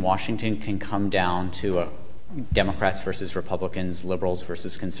things in Washington can come down to Democrats versus Republicans, liberals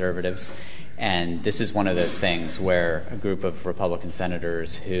versus conservatives. And this is one of those things where a group of Republican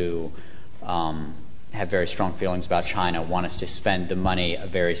senators who have very strong feelings about China want us to spend the money a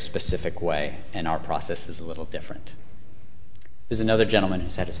very specific way, and our process is a little different. There's another gentleman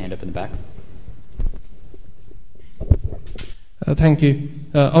who's had his hand up in the back. Thank you.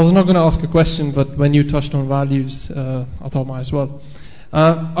 I was not going to ask a question, but when you touched on values, I thought I might as well.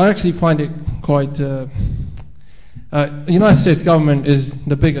 I actually find it quite... the United States government is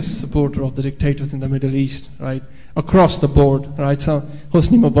the biggest supporter of the dictators in the Middle East, right? Across the board, right? So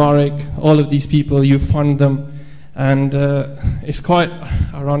Hosni Mubarak, all of these people, you fund them, and it's quite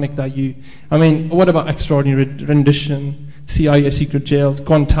ironic that what about extraordinary rendition, CIA secret jails,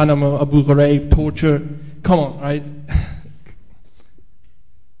 Guantanamo, Abu Ghraib, torture? Come on, right?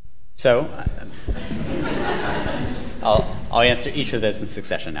 So, I'll answer each of those in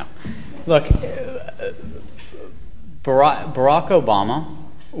succession now. Look, Barack Obama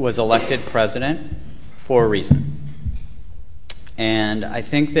was elected president for a reason. And I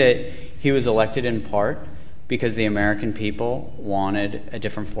think that he was elected in part because the American people wanted a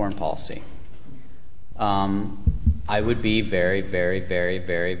different foreign policy. I would be very, very, very,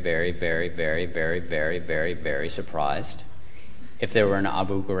 very, very, very, very, very, very, very, very surprised if there were an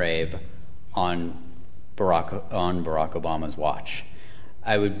Abu Ghraib on Barack Obama's watch.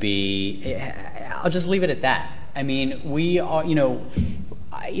 I'll just leave it at that. I mean, we are,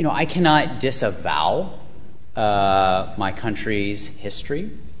 I cannot disavow my country's history,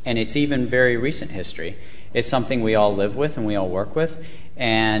 and it's even very recent history. It's something we all live with and we all work with.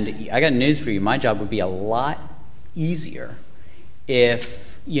 And I got news for you. My job would be a lot easier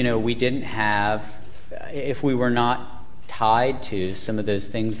if, if we were not tied to some of those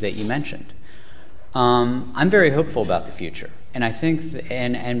things that you mentioned. I'm very hopeful about the future. And I think,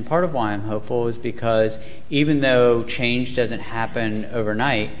 and part of why I'm hopeful is because even though change doesn't happen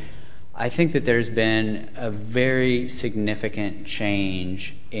overnight, I think that there's been a very significant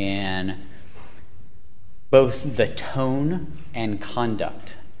change in both the tone and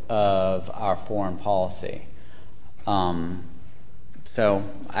conduct of our foreign policy. So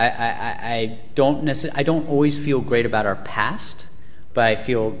I don't always feel great about our past, but I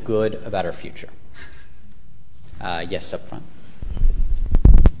feel good about our future. Yes, up front.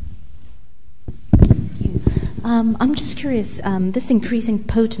 I'm just curious, this increasing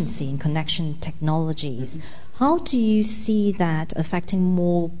potency in connection technologies, how do you see that affecting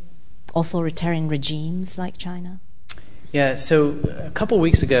more authoritarian regimes like China? Yeah, so a couple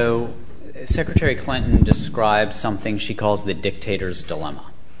weeks ago, Secretary Clinton described something she calls the dictator's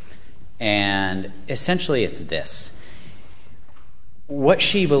dilemma. And essentially it's this. What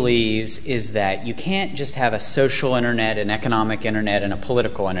she believes is that you can't just have a social internet, an economic internet, and a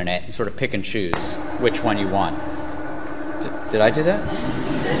political internet and sort of pick and choose which one you want. Did I do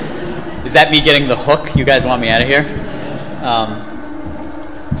that? Is that me getting the hook? You guys want me out of here?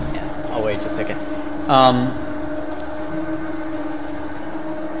 I'll wait just a second.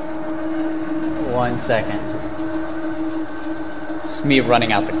 One second. It's me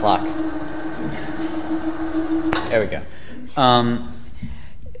running out the clock. There we go.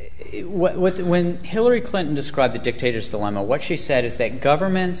 When Hillary Clinton described the dictator's dilemma, what she said is that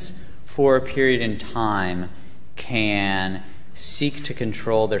governments, for a period in time, can seek to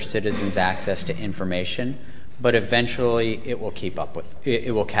control their citizens' access to information, but eventually it will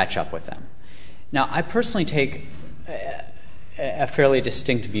catch up with them. Now, I personally take a fairly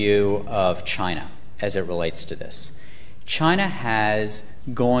distinct view of China as it relates to this. China has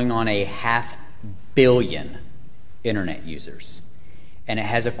going on a 500 million internet users. And it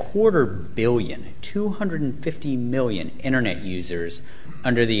has 250 million, 250 million internet users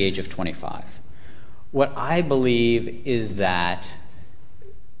under the age of 25. What I believe is that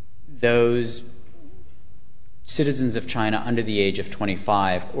those citizens of China under the age of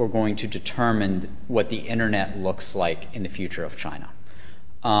 25 are going to determine what the internet looks like in the future of China.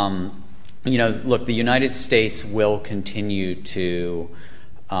 Look, the United States will continue to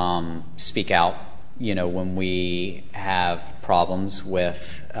speak out when we have problems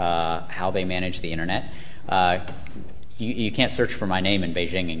with how they manage the internet. You can't search for my name in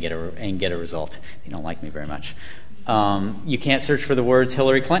Beijing and get a result. They don't like me very much. You can't search for the words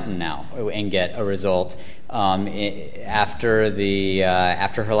Hillary Clinton now and get a result after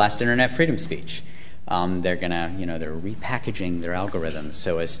her last internet freedom speech. They're repackaging their algorithms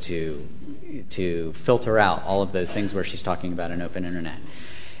so as to filter out all of those things where she's talking about an open internet.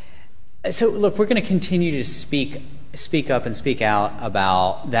 So, look, we're going to continue to speak speak up and speak out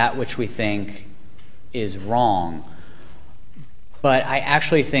about that which we think is wrong. But I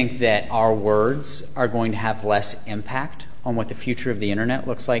actually think that our words are going to have less impact on what the future of the internet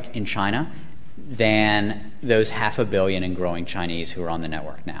looks like in China than those 500 million and growing Chinese who are on the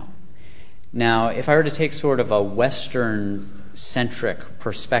network now. Now, if I were to take sort of a Western-centric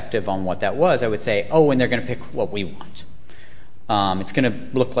perspective on what that was, I would say, oh, and they're going to pick what we want. It's going to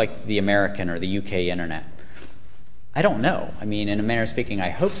look like the American or the UK internet. I don't know. I mean, in a manner of speaking, I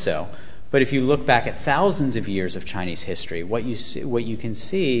hope so. But if you look back at thousands of years of Chinese history, what you can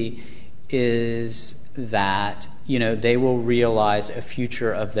see is that, you know, they will realize a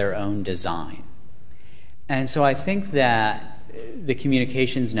future of their own design. And so I think that the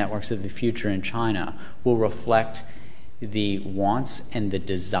communications networks of the future in China will reflect the wants and the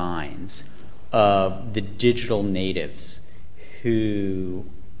designs of the digital natives who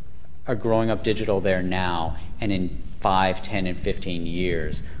are growing up digital there now, and in 5, 10, and 15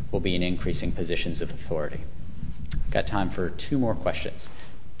 years will be in increasing positions of authority. Got time for 2 more questions.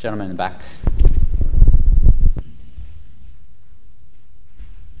 Gentleman in the back.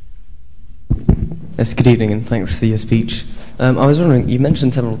 Yes, good evening, and thanks for your speech. I was wondering, you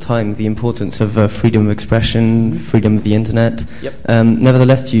mentioned several times the importance of freedom of expression, freedom of the internet. Yep.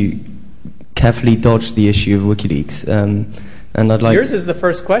 Nevertheless, you carefully dodged the issue of WikiLeaks. And I'd like yours is the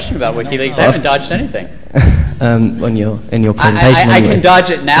first question about WikiLeaks. I haven't dodged anything. In your presentation, I anyway. can dodge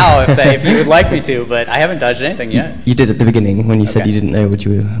it now if you would like me to, but I haven't dodged anything yet. You did at the beginning when you said you didn't know what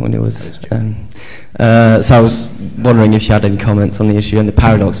you were, when it was. So I was wondering if you had any comments on the issue and the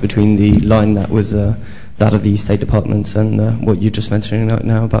paradox between the line that was that of the State Departments and what you're just mentioning right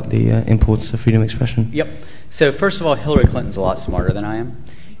now about the importance of freedom of expression. Yep. So first of all, Hillary Clinton's a lot smarter than I am.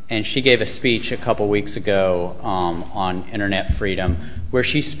 And she gave a speech a couple weeks ago on internet freedom where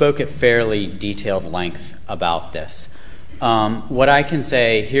she spoke at fairly detailed length about this. What I can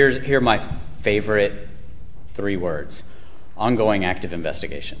say, here are my favorite 3 words: ongoing active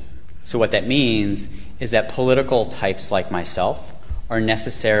investigation. So what that means is that political types like myself are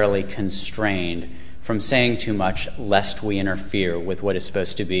necessarily constrained from saying too much lest we interfere with what is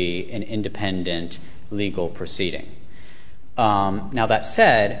supposed to be an independent legal proceeding. Now that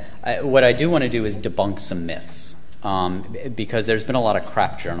said, what I do want to do is debunk some myths, because there's been a lot of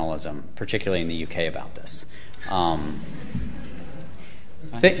crap journalism, particularly in the UK, about this.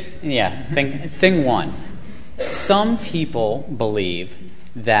 Thing 1, some people believe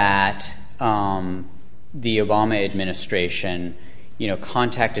that the Obama administration,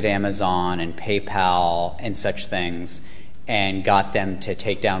 contacted Amazon and PayPal and such things and got them to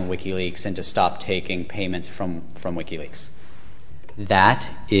take down WikiLeaks and to stop taking payments from WikiLeaks. That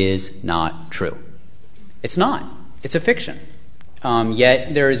is not true. It's not. It's a fiction.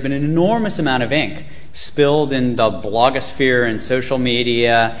 Yet there has been an enormous amount of ink spilled in the blogosphere and social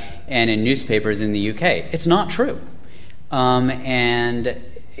media and in newspapers in the UK. It's not true.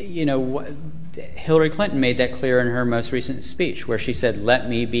 Hillary Clinton made that clear in her most recent speech, where she said, "Let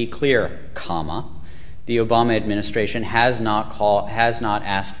me be clear, the Obama administration has not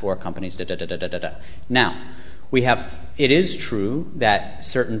asked for companies da-da-da-da-da-da." Now, it is true that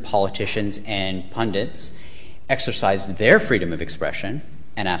certain politicians and pundits exercised their freedom of expression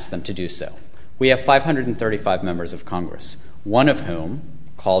and asked them to do so. We have 535 members of Congress, one of whom,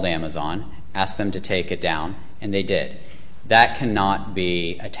 called Amazon, asked them to take it down, and they did. That cannot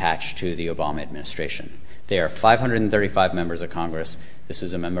be attached to the Obama administration. There are 535 members of Congress. This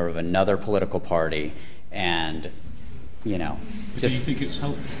was a member of another political party, and, Do you think it was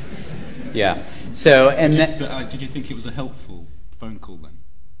helpful? Yeah. Did you think it was a helpful phone call then?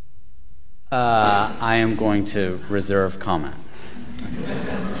 I am going to reserve comment.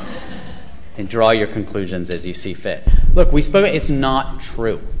 And draw your conclusions as you see fit. Look, we spoke. It's not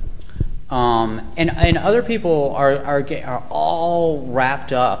true. And other people are all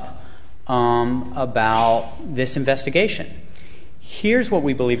wrapped up about this investigation. Here's what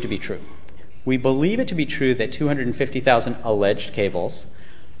we believe to be true. We believe it to be true that 250,000 alleged cables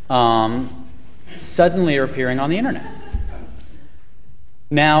suddenly are appearing on the internet.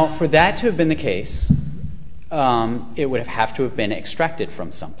 Now, for that to have been the case, it would have to have been extracted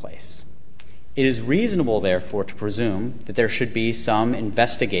from someplace. It is reasonable, therefore, to presume that there should be some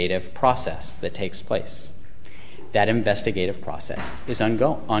investigative process that takes place. That investigative process is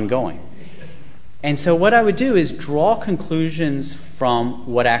ongoing. And so what I would do is draw conclusions from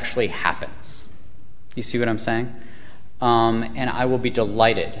what actually happens. You see what I'm saying? And I will be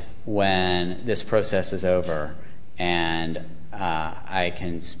delighted when this process is over and I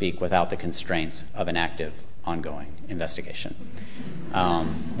can speak without the constraints of an active, ongoing investigation.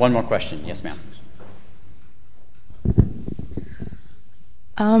 One more question. Yes, ma'am.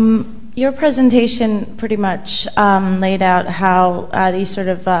 Your presentation pretty much laid out how these sort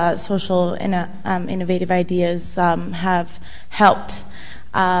of social innovative ideas have helped,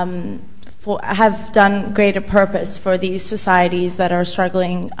 have done greater purpose for these societies that are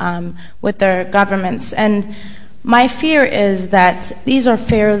struggling with their governments. And my fear is that these are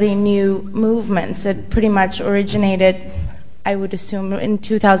fairly new movements. It pretty much originated, I would assume, in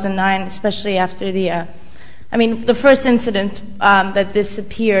 2009, especially after the first incident that this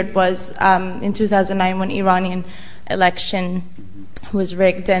appeared was in 2009 when Iranian election was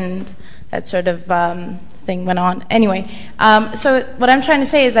rigged and that sort of thing went on. Anyway, so what I'm trying to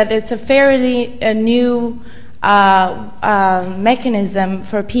say is that it's a fairly new mechanism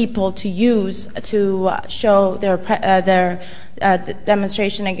for people to use to show their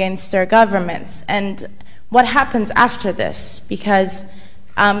demonstration against their governments. And what happens after this? Because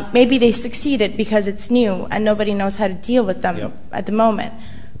maybe they succeeded because it's new and nobody knows how to deal with them at the moment.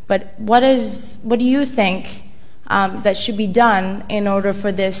 But what do you think that should be done in order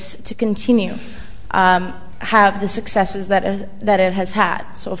for this to continue, have the successes that it has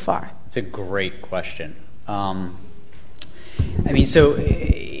had so far? It's a great question. So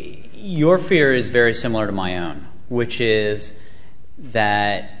your fear is very similar to my own, which is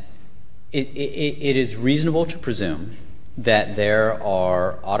that it is reasonable to presume that there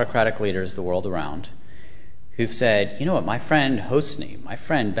are autocratic leaders the world around who've said, you know what, my friend Hosni, my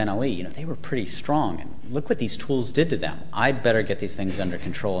friend Ben Ali, they were pretty strong, and look what these tools did to them. I'd better get these things under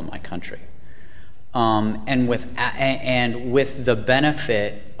control in my country. And with the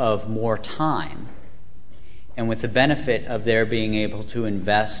benefit of more time, and with the benefit of their being able to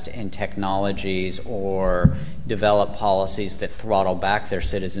invest in technologies or develop policies that throttle back their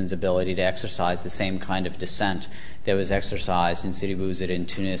citizens' ability to exercise the same kind of dissent that was exercised in Sidi Bouzid, in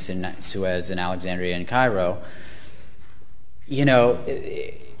Tunis, in Suez, in Alexandria, and Cairo,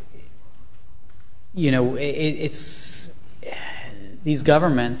 these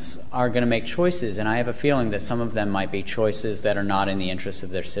governments are going to make choices, and I have a feeling that some of them might be choices that are not in the interests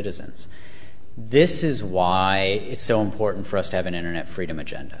of their citizens. This is why it's so important for us to have an internet freedom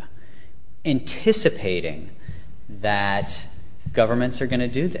agenda, anticipating that governments are going to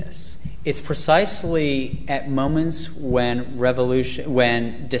do this. It's precisely at moments when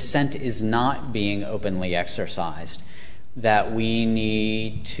dissent is not being openly exercised that we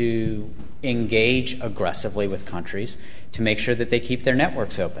need to engage aggressively with countries to make sure that they keep their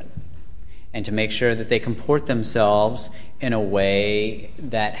networks open and to make sure that they comport themselves in a way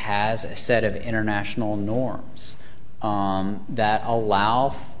that has a set of international norms that allow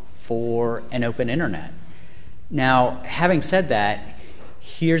for an open internet. Now, having said that,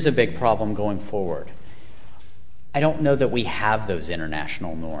 here's a big problem going forward. I don't know that we have those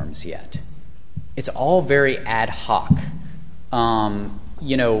international norms yet. It's all very ad hoc.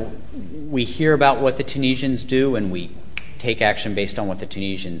 We hear about what the Tunisians do and we take action based on what the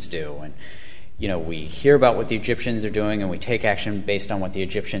Tunisians do. And we hear about what the Egyptians are doing and we take action based on what the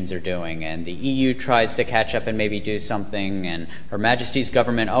Egyptians are doing. And the EU tries to catch up and maybe do something. And Her Majesty's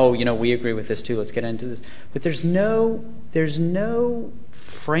government, we agree with this too, let's get into this. But there's no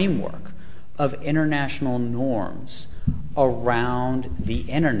framework of international norms around the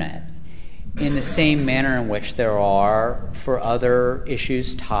internet in the same manner in which there are for other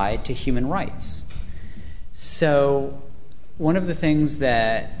issues tied to human rights. So one of the things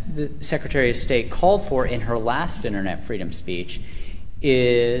that the Secretary of State called for in her last internet freedom speech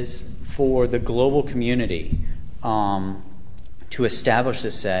is for the global community to establish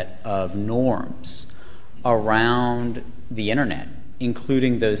a set of norms around the internet,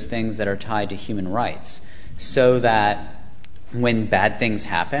 including those things that are tied to human rights, so that when bad things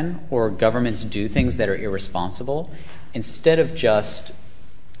happen or governments do things that are irresponsible, instead of just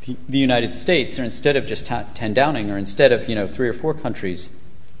the United States, or instead of just 10 Downing, or instead of 3 or 4 countries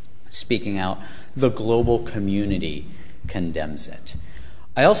speaking out, the global community condemns it.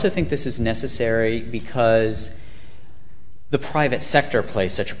 I also think this is necessary because the private sector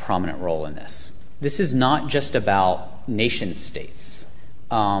plays such a prominent role in this. This is not just about nation states.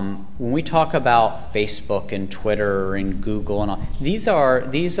 When we talk about Facebook and Twitter and Google and all, these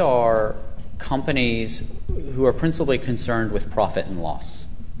are companies who are principally concerned with profit and loss,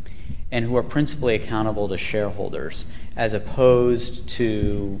 and who are principally accountable to shareholders as opposed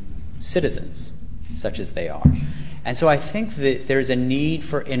to citizens, such as they are. And so I think that there's a need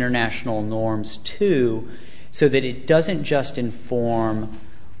for international norms too, so that it doesn't just inform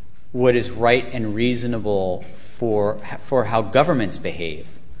what is right and reasonable for how governments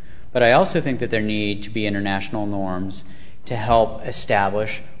behave, but I also think that there need to be international norms to help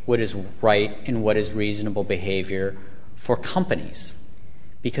establish what is right and what is reasonable behavior for companies.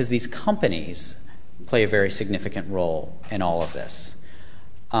 because these companies play a very significant role in all of this.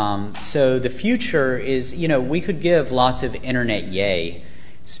 So the future is, we could give lots of internet yay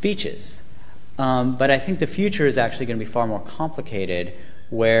speeches, but I think the future is actually going to be far more complicated,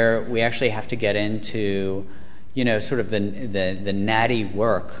 where we actually have to get into, sort of the natty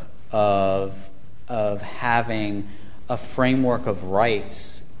work of having a framework of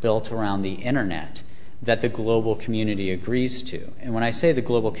rights built around the internet that the global community agrees to. And when I say the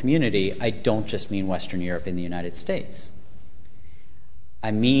global community, I don't just mean Western Europe and the United States.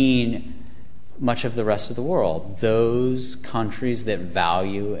 I mean much of the rest of the world, those countries that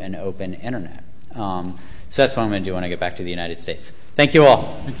value an open internet. So that's what I'm going to do when I get back to the United States. Thank you all.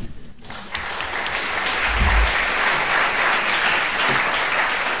 Thank you.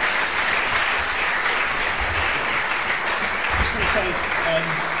 I just want to say,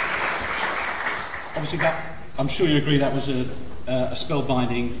 obviously, that I'm sure you agree that was a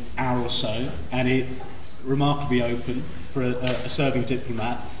spellbinding hour or so, and it remarkably open for a serving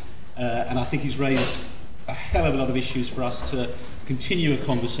diplomat, and I think he's raised a hell of a lot of issues for us to continue a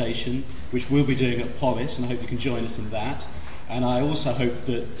conversation, which we'll be doing at Polis, and I hope you can join us in that. And I also hope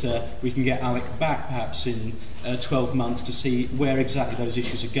that we can get Alec back perhaps in 12 months to see where exactly those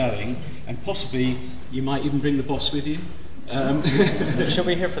issues are going, and possibly you might even bring the boss with you. She'll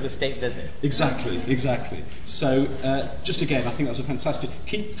be here for the state visit. Exactly. So, just again, I think that was a fantastic.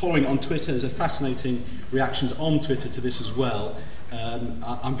 Keep following on Twitter. There's a fascinating reactions on Twitter to this as well.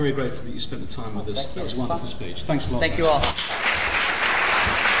 I'm very grateful that you spent the time with us. That was a wonderful speech. Thanks a lot. Thank you all.